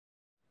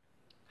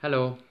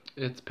Hello,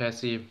 it's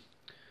Passy.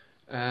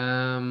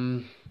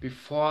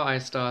 Before I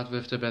start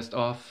with the best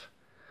of,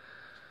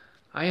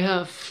 I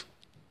have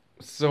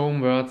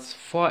some words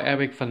for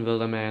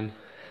EricVanWilderman.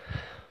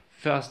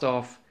 First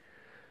off,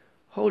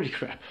 holy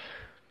crap,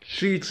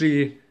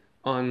 GG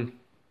on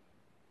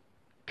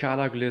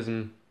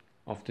cataclysm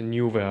of the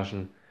new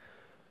version.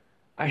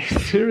 I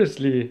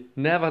seriously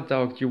never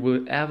thought you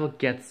will ever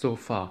get so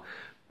far,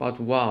 but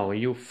wow,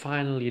 you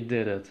finally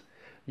did it.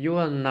 You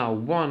are now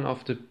one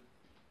of the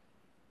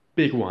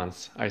big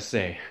ones, I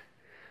say,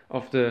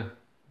 of the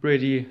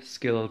pretty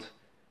skilled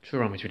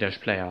Geometry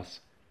Dash players.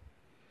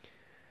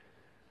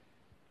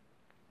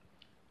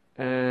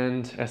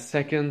 And as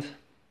second,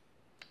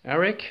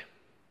 Eric,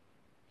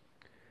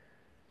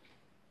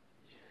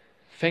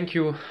 thank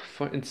you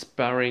for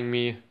inspiring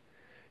me.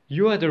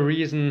 You are the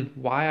reason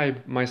why I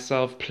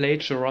myself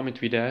played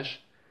Geometry Dash.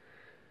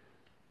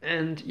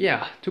 And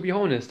yeah, to be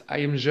honest, I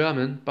am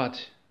German,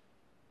 but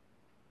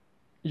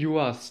you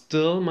are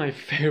still my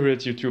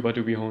favorite YouTuber,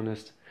 to be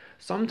honest.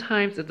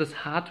 Sometimes it is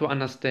hard to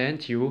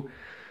understand you,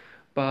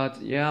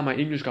 but yeah, my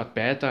English got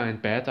better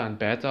and better and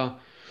better.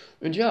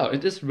 And yeah,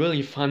 it is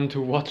really fun to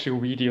watch your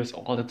videos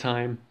all the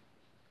time.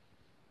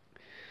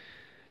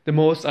 The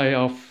most I,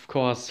 of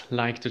course,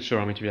 like the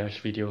Geometry Dash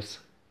videos.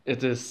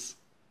 It is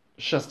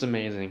just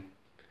amazing.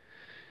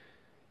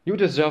 You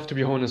deserve, to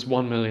be honest,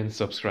 1 million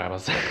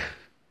subscribers.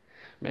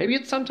 Maybe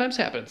it sometimes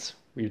happens.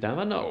 We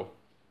never know.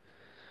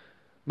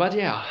 But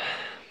yeah.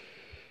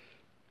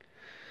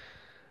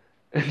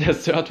 And the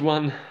third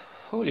one,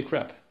 holy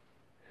crap.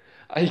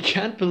 I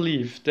can't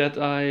believe that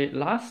I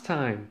last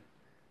time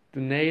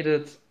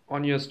donated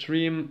on your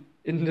stream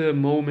in the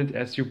moment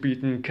as you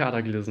beaten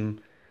Cataclysm.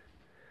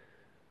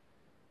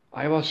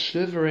 I was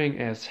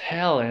shivering as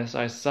hell as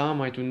I saw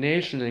my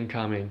donation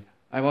incoming.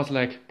 I was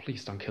like,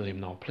 please don't kill him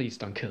now, please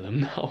don't kill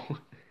him now.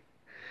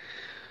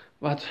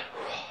 But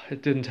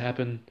it didn't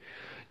happen.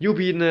 You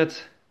beaten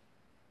it.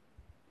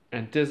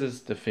 And this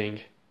is the thing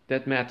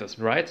that matters,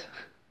 right?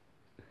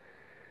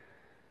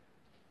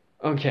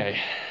 Okay,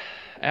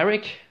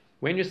 Eric,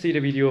 when you see the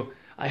video,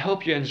 I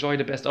hope you enjoy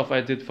the best of I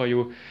did for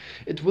you.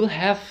 It will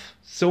have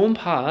some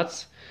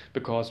parts,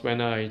 because when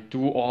I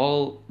do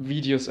all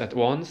videos at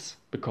once,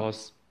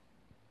 because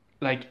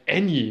like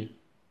any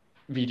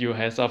video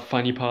has a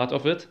funny part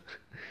of it.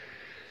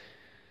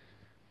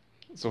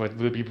 So it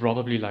will be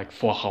probably like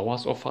 4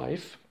 hours or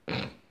 5.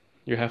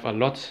 You have a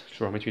lot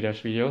Geometry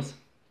Dash videos.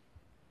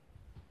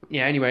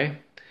 Yeah, anyway,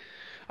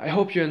 I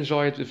hope you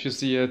enjoy it if you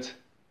see it.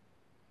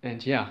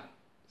 And yeah,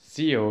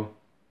 see you.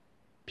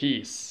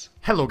 Peace.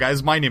 Hello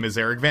guys, my name is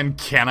Eric Van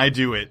Can I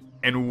Do It?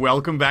 And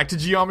welcome back to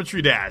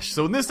Geometry Dash.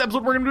 So in this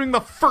episode we're going to be doing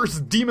the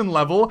first demon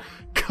level,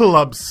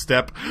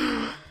 Clubstep.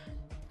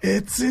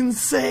 It's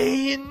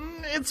insane.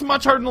 It's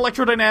much harder than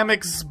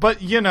Electrodynamix,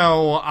 but you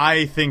know,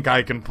 I think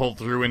I can pull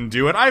through and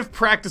do it. I've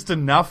practiced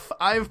enough.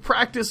 I've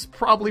practiced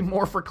probably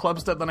more for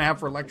Clubstep than I have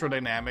for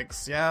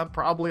Electrodynamix. Yeah,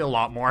 probably a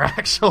lot more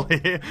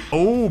actually.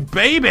 Oh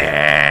baby!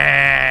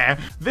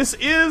 This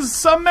is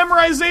some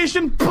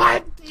memorization,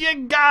 but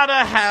you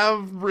gotta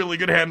have really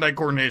good hand-eye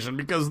coordination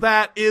because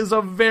that is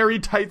a very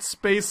tight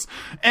space,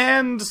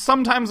 and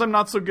sometimes I'm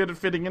not so good at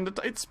fitting into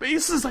tight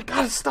spaces. I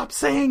gotta stop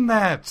saying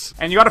that.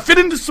 And you gotta fit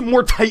into some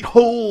more tight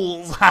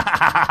holes.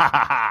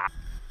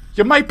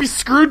 You might be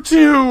screwed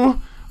too.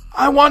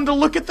 I wanted to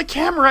look at the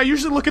camera. I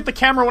usually look at the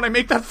camera when I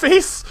make that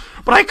face,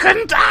 but I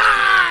couldn't.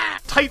 Ah!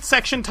 Tight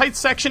section, tight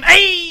section.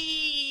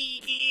 Hey!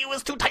 It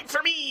was too tight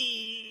for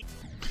me.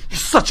 You're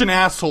such an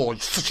asshole. You're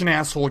such an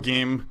asshole,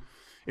 game.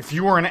 If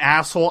you were an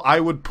asshole, I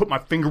would put my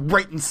finger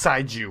right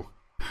inside you.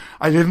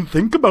 I didn't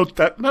think about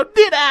that. Now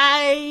did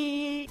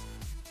I?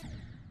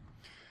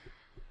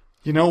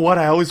 You know what?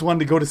 I always wanted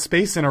to go to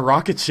space in a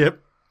rocket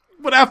ship.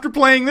 But after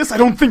playing this, I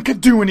don't think I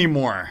do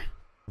anymore.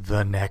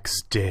 The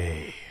next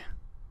day.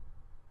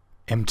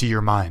 Empty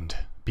your mind.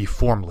 Be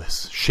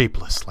formless,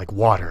 shapeless, like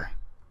water.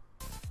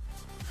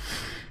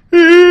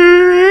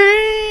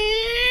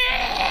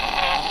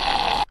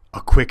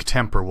 A quick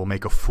temper will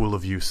make a fool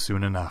of you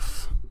soon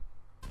enough.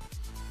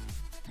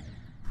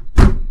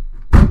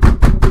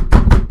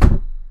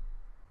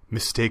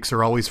 Mistakes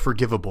are always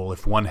forgivable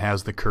if one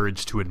has the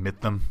courage to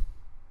admit them.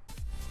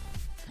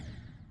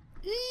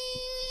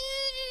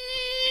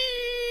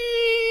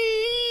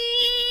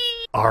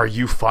 Are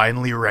you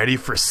finally ready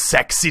for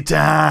sexy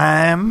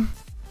time?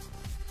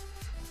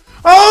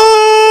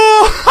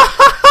 Oh!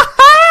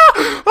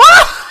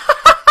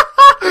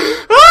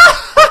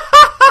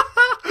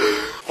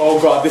 Oh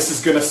god, this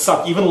is gonna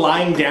suck. Even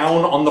lying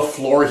down on the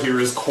floor here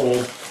is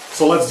cold.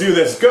 So let's do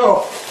this.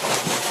 Go!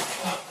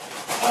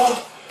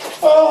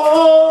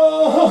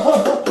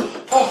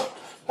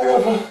 I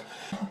gotta...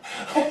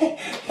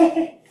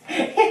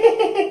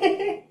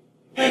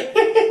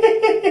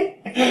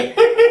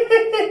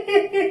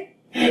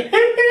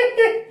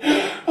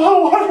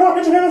 Oh, what do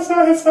I do?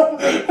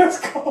 It's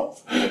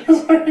cold.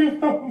 It's very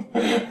numb.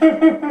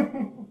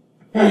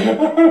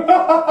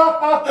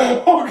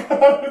 Oh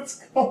god, it's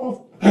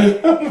cold.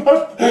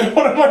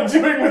 What am am I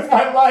doing with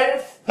my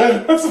life? What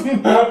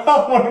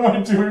am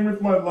I doing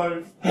with my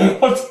life?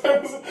 What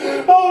time is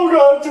it? Oh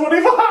god,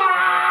 25.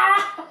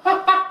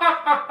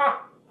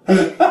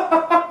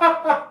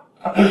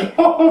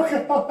 Oh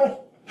god.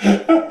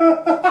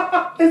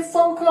 It's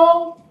so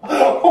cold.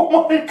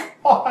 Oh my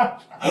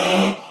god.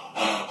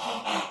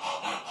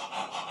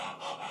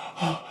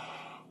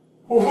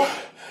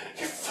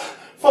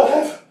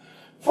 5,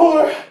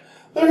 4,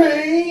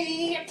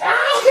 3.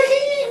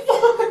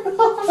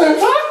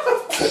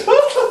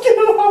 Get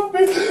it off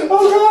me!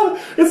 Oh god,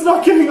 it's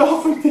not getting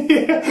off of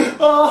me!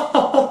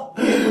 Oh.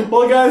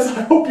 Well guys,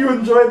 I hope you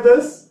enjoyed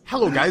this.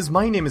 Hello guys,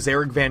 my name is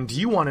Eric Van. Do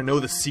you want to know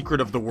the secret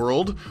of the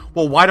world?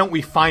 Well, why don't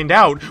we find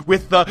out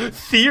with the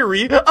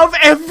theory of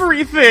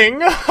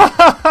everything?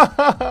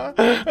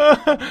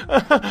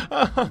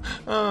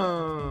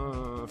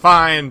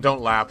 Fine,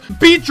 don't laugh.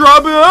 Beat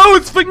drop, oh,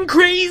 it's fucking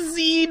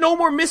crazy! No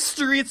more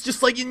mystery, it's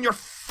just like in your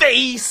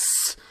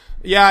face!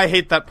 Yeah, I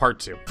hate that part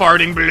too.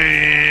 Farting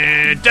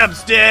bleh,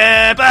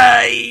 dubstep,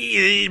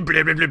 bleh,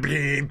 bleh,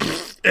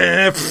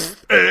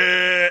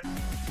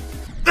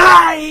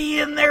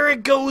 bleh, and there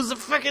it goes,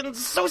 fucking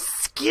so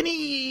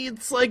skinny.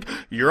 It's like,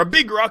 you're a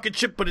big rocket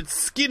ship, but it's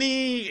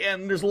skinny,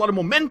 and there's a lot of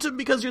momentum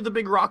because you're the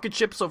big rocket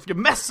ship, so if you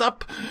mess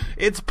up,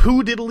 it's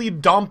poo diddly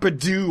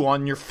dompidoo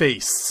on your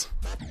face.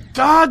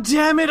 God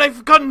damn it, I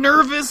got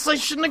nervous. I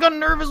shouldn't have gotten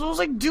nervous. What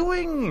was I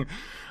doing?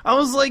 I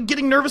was like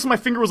getting nervous and my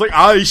finger was like,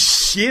 ah,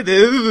 shit.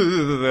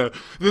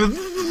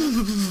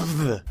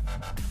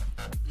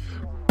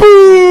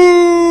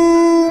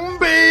 Boom,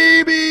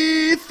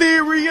 baby.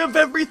 Theory of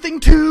everything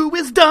 2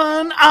 is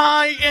done.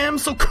 I am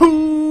so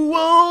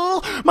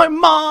cool. My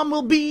mom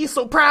will be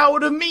so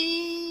proud of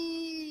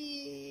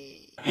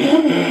me.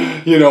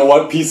 You know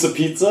what, piece of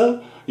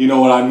pizza? You know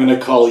what I'm gonna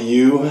call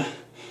you?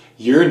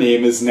 Your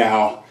name is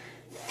now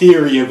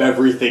Theory of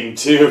Everything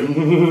 2.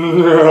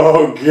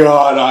 Oh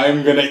god,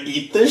 I'm gonna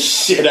eat the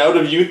shit out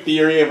of you,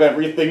 Theory of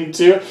Everything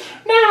 2.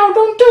 No,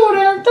 don't do it,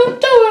 Eric,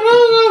 don't do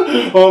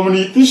it. I'm gonna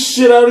eat the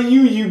shit out of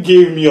you. You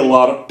gave me a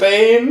lot of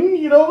pain.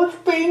 You know how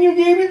much pain you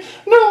gave me?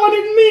 No, I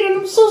didn't mean it.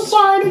 I'm so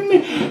sorry, I didn't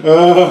mean it.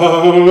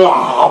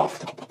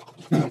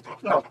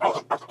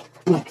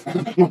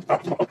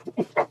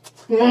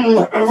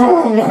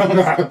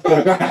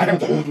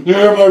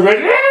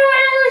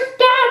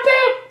 Stop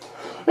it!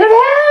 It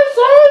hurts!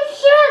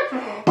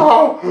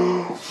 Oh,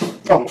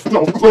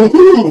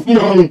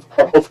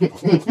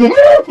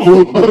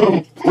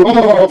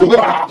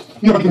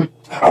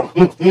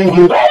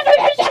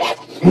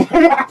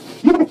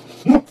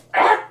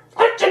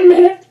 I didn't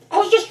mean it. I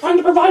was just trying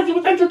to provide you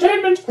with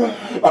entertainment.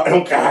 I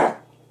don't care.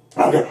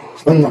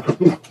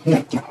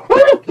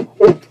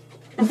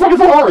 It's fucking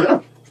so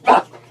hard.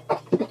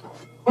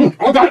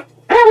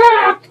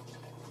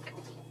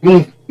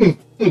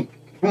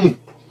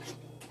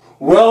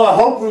 Well, I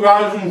hope you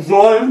guys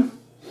enjoyed.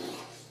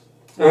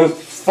 It was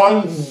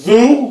fun to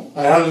do.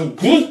 I had a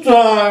good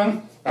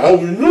time. I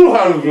hope you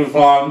had a good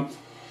time.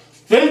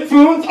 Stay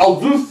tuned. I'll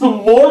do some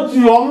more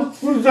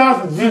Geometry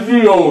Dash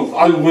videos.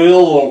 I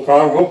will,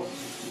 okay?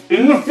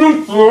 In the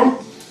future.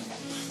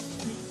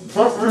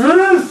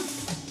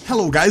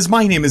 Hello guys,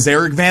 my name is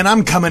Eric Van.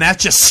 I'm coming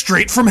at you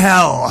straight from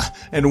hell.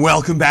 And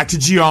welcome back to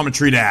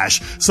Geometry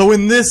Dash. So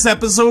in this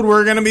episode,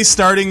 we're gonna be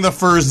starting the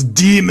first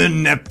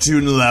Demon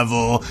Neptune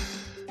level.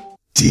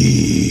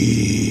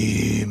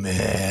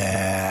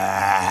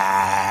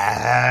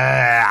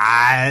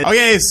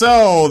 Okay,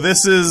 so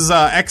this is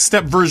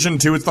Xstep version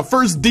 2. It's the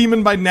first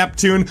demon by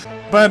Neptune,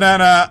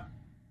 but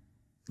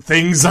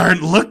things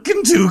aren't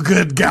looking too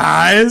good,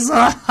 guys.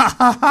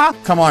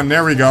 Come on,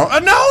 there we go.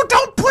 No,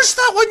 don't push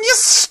that one, you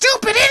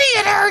stupid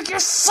idiot, Eric. You're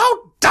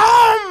so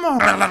dumb.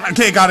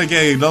 Okay, got it.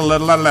 Okay.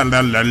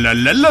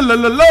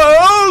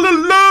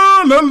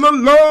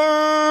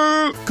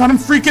 God, I'm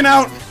freaking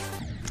out.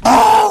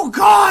 Oh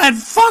god,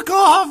 fuck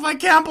off! I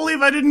can't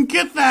believe I didn't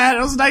get that. It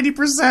was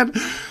 90%.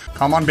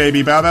 Come on,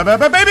 baby, baby.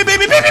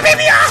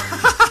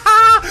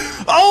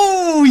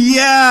 Oh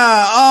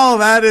yeah! Oh,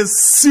 that is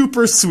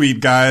super sweet,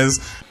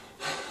 guys.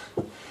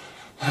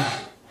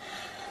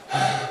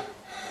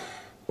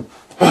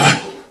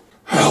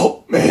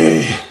 Help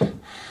me,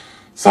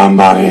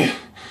 somebody.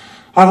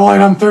 I'm only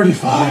on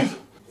 35.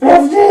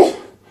 50.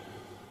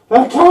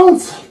 That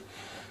counts.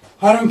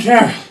 I don't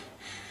care.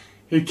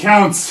 It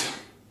counts.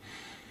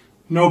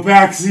 No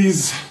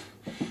backsies.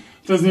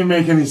 Doesn't even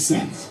make any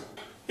sense.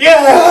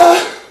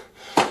 Yeah!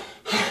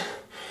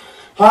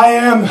 I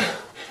am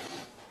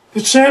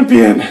the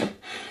champion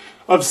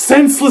of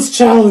senseless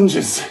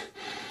challenges.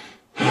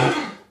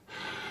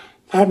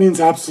 That means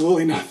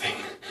absolutely nothing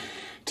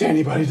to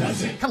anybody,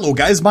 does it? Hello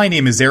guys, my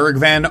name is Eric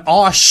Van.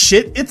 Aw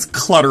shit, it's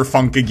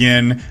Clutterfunk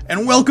again,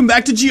 and welcome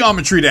back to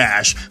Geometry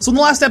Dash. So in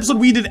the last episode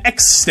we did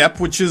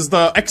Xstep, which is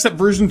the Xstep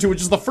version 2,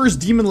 which is the first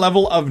demon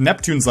level of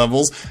Neptune's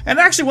levels, and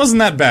it actually wasn't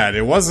that bad.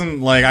 It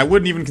wasn't like, I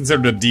wouldn't even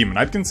consider it a demon.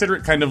 I'd consider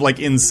it kind of like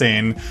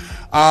insane.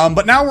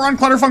 But now we're on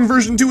Clutterfunk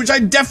version 2, which I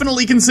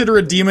definitely consider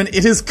a demon.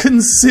 It is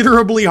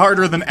considerably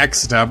harder than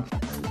Xstep.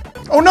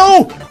 Oh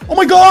no! Oh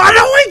my god,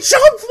 no, I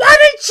jumped! Why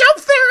did I jump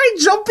there? I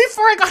jumped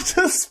before I got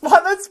to the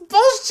spot. That's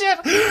bullshit.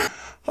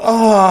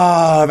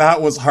 Oh,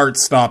 that was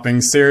heart-stopping.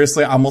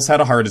 Seriously, I almost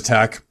had a heart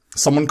attack.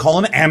 Someone call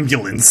an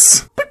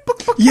ambulance.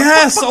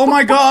 Yes, oh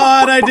my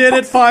god, I did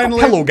it finally.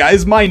 Hello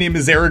guys, my name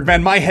is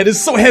EricVan. My head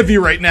is so heavy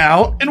right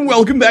now, and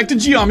welcome back to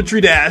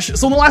Geometry Dash.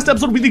 So in the last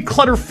episode we did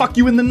Clutterfuck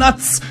you in the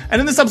nuts, and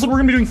in this episode we're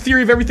gonna be doing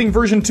Theory of Everything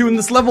version 2, and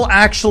this level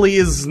actually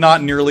is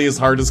not nearly as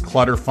hard as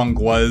Clutterfunk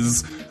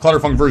was.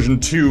 Clutterfunk version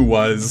 2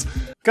 was.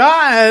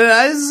 God,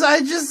 I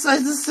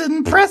just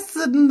didn't press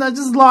it, and I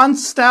just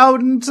launched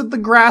out into the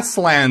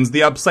grasslands,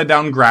 the upside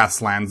down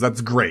grasslands. That's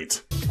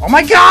great. Oh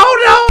my god,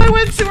 no, I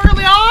went too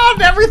early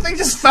on! Everything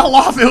just fell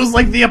off. It was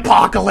like the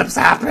apocalypse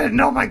happened.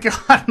 Oh my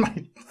god,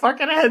 my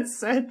fucking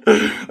headset.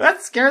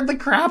 That scared the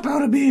crap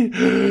out of me.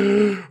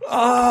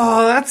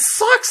 Oh, that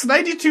sucks.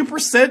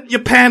 92%. You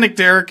panicked,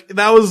 Eric.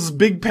 That was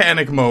big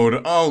panic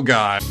mode. Oh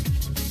god.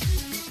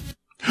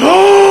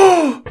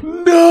 Oh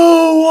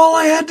no! All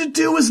I had to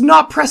do was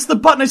not press the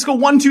button. I just go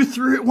 1, 2,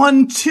 3,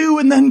 1, 2,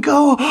 and then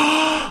go.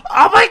 Oh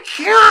my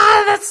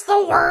god! That's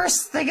the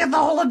worst thing in the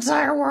whole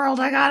entire world.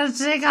 I gotta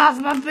take off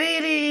my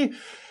beanie.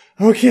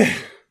 Okay.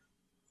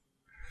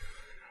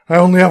 I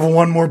only have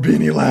one more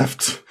beanie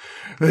left.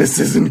 This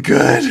isn't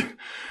good.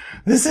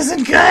 This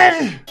isn't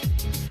good.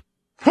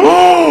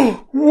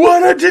 Oh!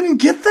 What? I didn't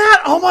get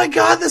that? Oh my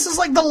god! This is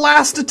like the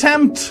last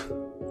attempt.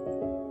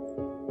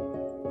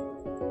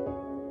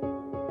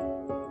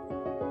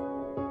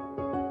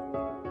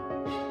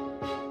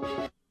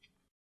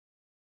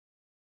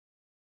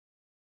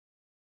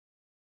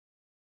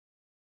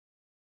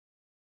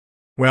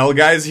 Well,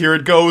 guys, here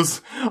it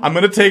goes. I'm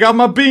gonna take off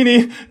my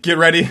beanie. Get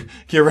ready.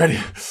 Get ready.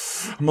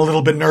 I'm a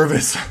little bit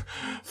nervous.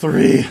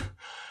 3,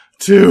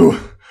 2,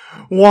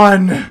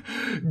 1,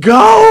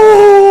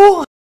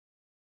 go!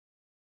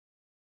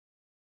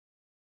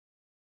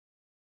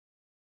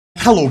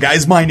 Hello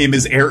guys, my name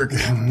is Eric.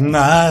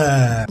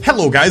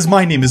 Hello guys,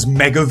 my name is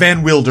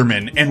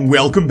EricVanWilderman, and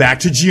welcome back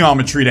to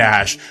Geometry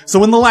Dash.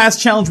 So in the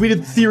last challenge we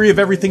did Theory of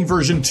Everything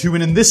version 2,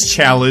 and in this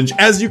challenge,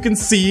 as you can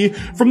see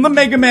from the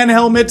Mega Man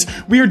helmet,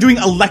 we are doing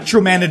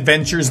Electroman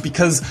adventures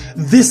because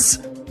this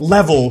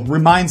level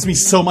reminds me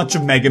so much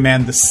of Mega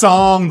Man. The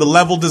song, the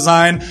level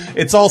design,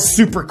 it's all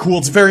super cool.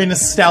 It's very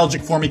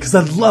nostalgic for me because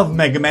I love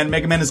Mega Man.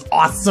 Mega Man is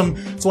awesome.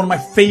 It's one of my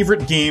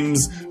favorite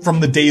games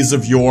from the days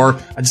of yore.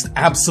 I just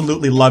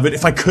absolutely love it.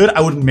 If I could, I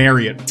would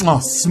marry it.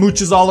 Oh,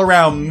 smooches all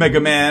around, Mega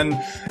Man.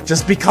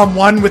 Just become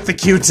one with the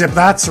Q-tip,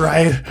 that's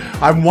right.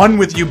 I'm one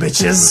with you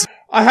bitches.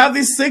 I have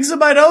these things in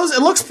my nose.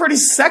 It looks pretty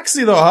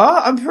sexy though,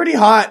 huh? I'm pretty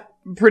hot.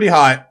 Pretty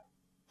hot.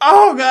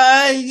 Oh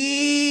god,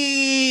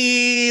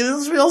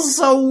 this feels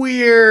so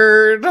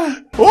weird.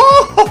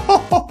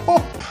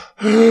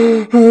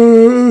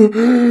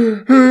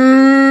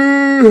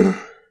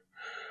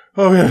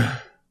 Okay.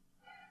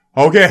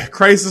 Okay,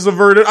 crisis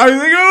averted. I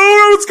think,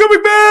 oh, it's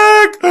coming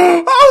back!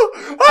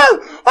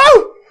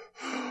 Oh!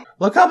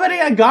 Look how many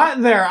I got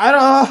in there. I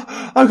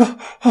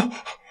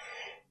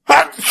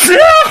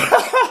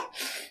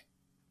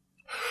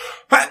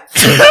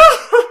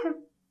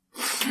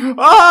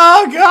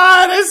Oh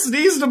god, I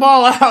sneezed them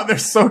all out. They're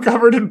so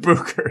covered in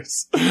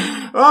boogers.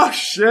 Oh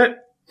shit.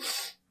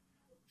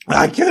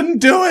 I couldn't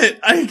do it.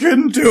 I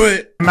couldn't do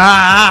it.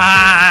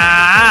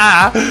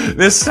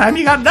 This time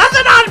you got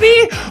nothing on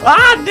me.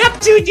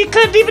 Neptune, you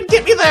couldn't even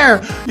get me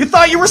there. You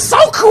thought you were so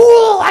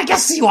cool. I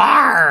guess you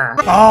are.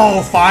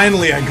 Oh,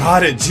 finally, I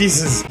got it.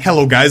 Jesus.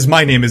 Hello guys,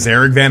 my name is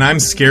EricVan.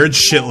 I'm scared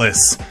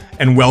shitless.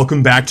 And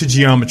welcome back to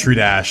Geometry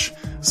Dash.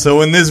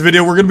 So in this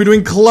video, we're gonna be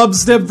doing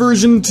Clubstep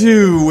version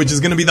 2, which is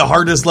gonna be the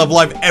hardest level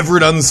I've ever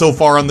done so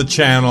far on the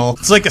channel.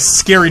 It's like a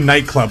scary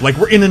nightclub. Like,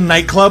 we're in a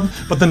nightclub,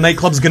 but the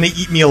nightclub's gonna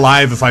eat me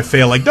alive if I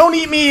fail. Like, don't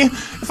eat me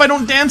if I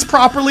don't dance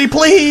properly,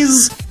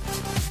 please!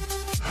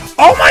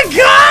 Oh my god!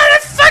 I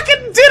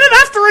fucking did it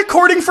after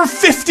recording for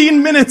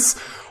 15 minutes!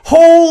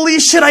 Holy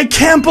shit, I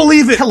can't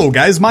believe it! Hello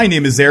guys, my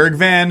name is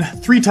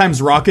EricVan. 3 times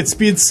rocket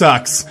speed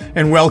sucks.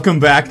 And welcome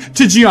back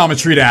to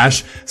Geometry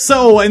Dash.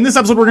 So, in this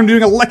episode we're gonna be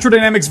doing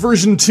Electrodynamix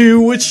version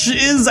 2, which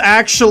is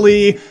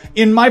actually,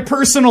 in my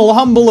personal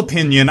humble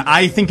opinion,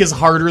 I think is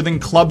harder than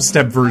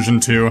Clubstep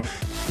version 2.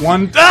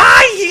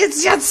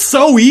 It's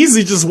so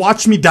easy, just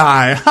watch me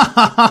die.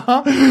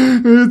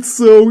 It's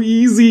so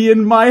easy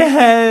in my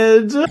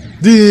head.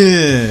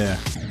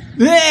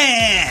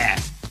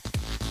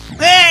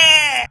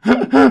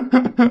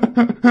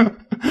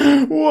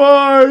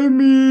 Why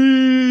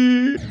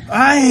me?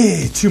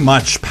 Too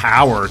much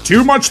power.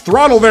 Too much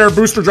throttle there,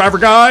 booster driver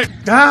guy.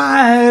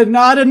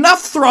 Not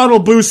enough throttle,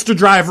 booster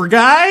driver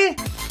guy.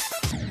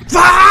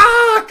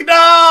 Fuck,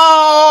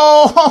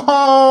 no!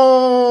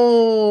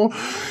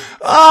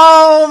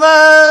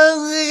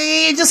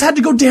 He just had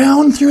to go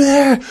down through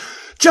there.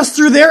 Just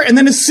through there, and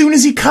then as soon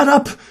as he cut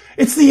up,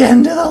 it's the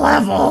end of the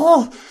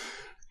level.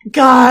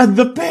 God,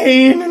 the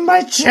pain in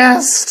my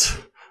chest.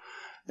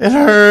 It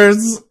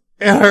hurts.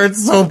 It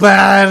hurts so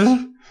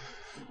bad.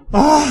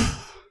 Oh.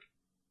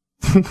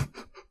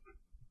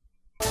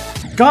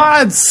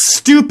 God,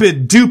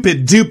 stupid in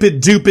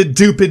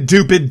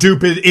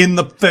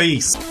the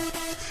face.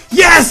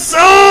 Yes!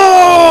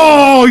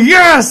 Oh!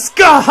 Yes!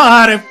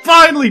 God, I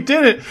finally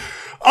did it!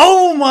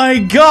 Oh my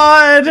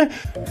god!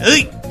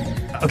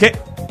 Okay.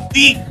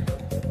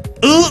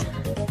 Oh!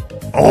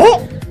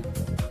 Oh!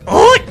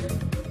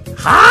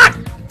 Ha!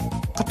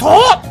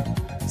 Kato!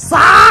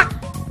 Sa!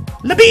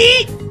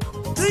 Labi!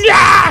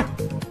 Ah!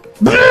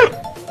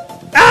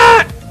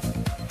 Ah!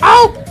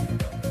 Oh!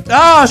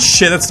 Ah,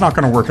 shit, that's not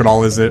gonna work at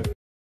all, is it?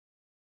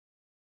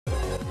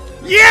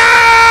 Yeah!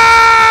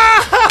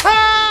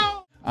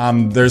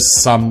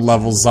 There's some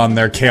levels on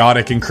there,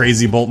 chaotic and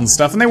crazy bolt and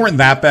stuff, and they weren't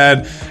that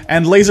bad.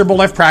 And laser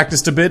bolt I've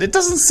practiced a bit. It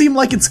doesn't seem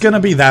like it's gonna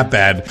be that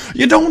bad.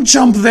 You don't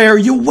jump there,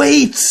 you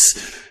wait!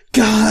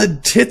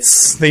 God,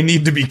 tits, they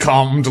need to be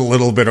calmed a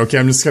little bit, okay?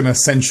 I'm just gonna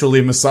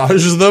sensually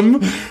massage them.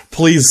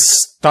 Please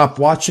stop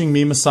watching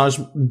me massage.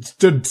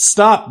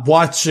 Stop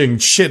watching.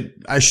 Shit,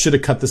 I should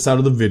have cut this out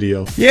of the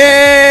video.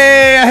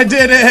 Yay, I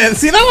did it!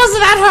 See, that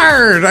wasn't that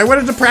hard! I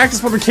wanted to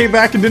practice when we came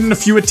back and did it in a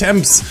few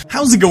attempts.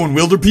 How's it going,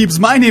 Wilder Peeps?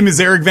 My name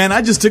is Eric Van.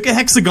 I just took a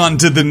hexagon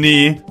to the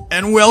knee.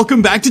 And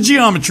welcome back to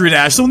Geometry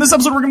Dash. So in this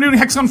episode, we're gonna be doing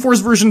Hexagon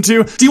Force version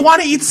 2. Do you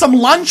want to eat some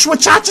lunch?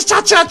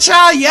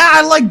 Wa-cha-cha-cha-cha-cha? Yeah,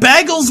 I like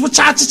bagels.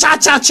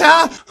 Wa-cha-cha-cha-cha-cha?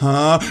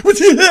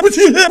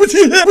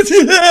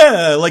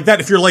 Like that.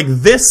 If you're like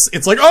this,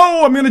 it's like,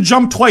 oh, I'm gonna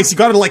jump twice. You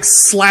gotta like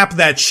slap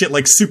that shit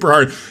like super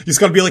hard. You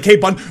just gotta be like, hey,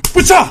 bud,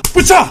 wa-cha,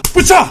 wa-cha,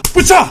 wa-cha,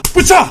 wa-cha,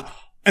 wa-cha,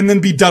 and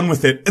then be done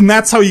with it. And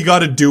that's how you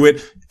gotta do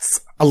it.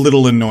 It's a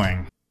little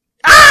annoying.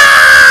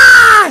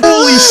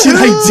 Holy shit,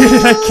 I did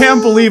it. I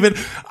can't believe it.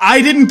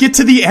 I didn't get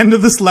to the end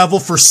of this level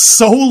for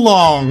so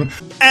long.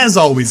 As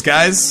always,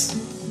 guys,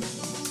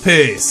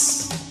 peace.